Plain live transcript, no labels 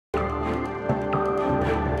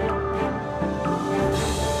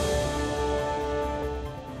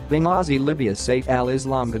Benghazi, Libya. Saif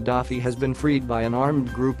al-Islam Gaddafi has been freed by an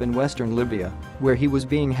armed group in western Libya, where he was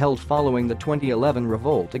being held following the 2011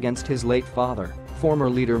 revolt against his late father, former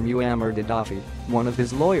leader Muammar Gaddafi, one of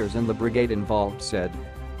his lawyers in the brigade involved said.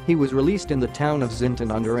 He was released in the town of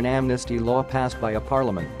Zintan under an amnesty law passed by a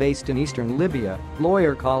parliament based in eastern Libya,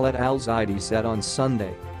 lawyer Khaled al-Zaidi said on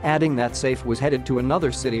Sunday, adding that Saif was headed to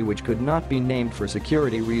another city which could not be named for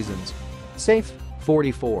security reasons. Saif,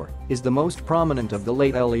 44, is the most prominent of the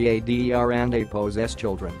late Leader and Apo's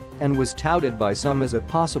children and was touted by some as a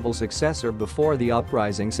possible successor before the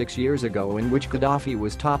uprising 6 years ago in which Gaddafi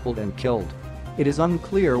was toppled and killed. It is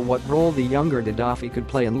unclear what role the younger Gaddafi could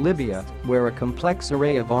play in Libya, where a complex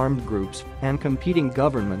array of armed groups and competing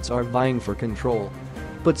governments are vying for control.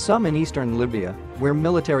 But some in eastern Libya, where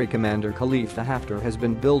military commander Khalifa Haftar has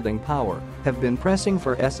been building power, have been pressing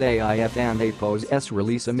for Saif and Apo's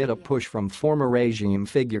release amid a push from former regime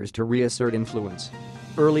figures to reassert influence.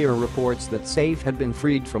 Earlier reports that Saif had been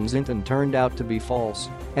freed from Zintan turned out to be false,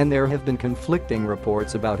 and there have been conflicting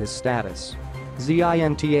reports about his status.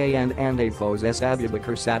 Zinta and Apo's Abu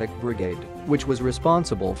Bakr Sadiq brigade, which was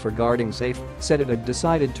responsible for guarding Saif, said it had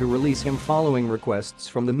decided to release him following requests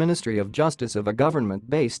from the Ministry of Justice of a government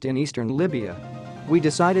based in eastern Libya. We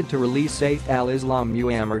decided to release Saif al-Islam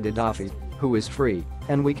Muammar Gaddafi, who is free,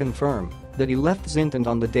 and we confirm that he left Zintan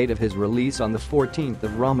on the date of his release on the 14th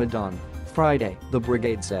of Ramadan, Friday, the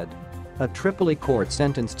brigade said. A Tripoli court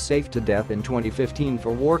sentenced Saif to death in 2015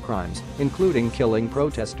 for war crimes, including killing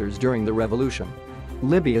protesters during the revolution.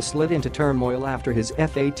 Libya slid into turmoil after his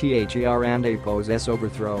Father and Apo's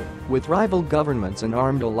overthrow, with rival governments and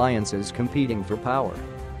armed alliances competing for power.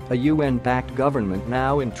 A UN-backed government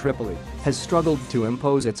now in Tripoli has struggled to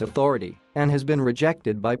impose its authority and has been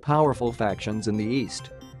rejected by powerful factions in the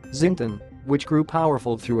east. Zintan, which grew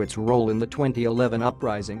powerful through its role in the 2011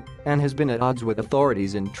 uprising and has been at odds with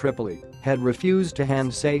authorities in Tripoli, had refused to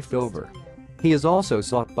hand Saif over. He is also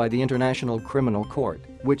sought by the International Criminal Court,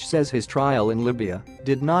 which says his trial in Libya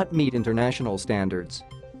did not meet international standards.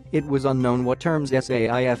 It was unknown what terms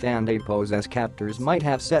Saif and Apo's captors might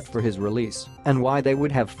have set for his release and why they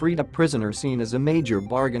would have freed a prisoner seen as a major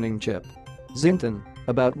bargaining chip. Zintan,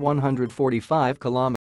 about 145 kilometers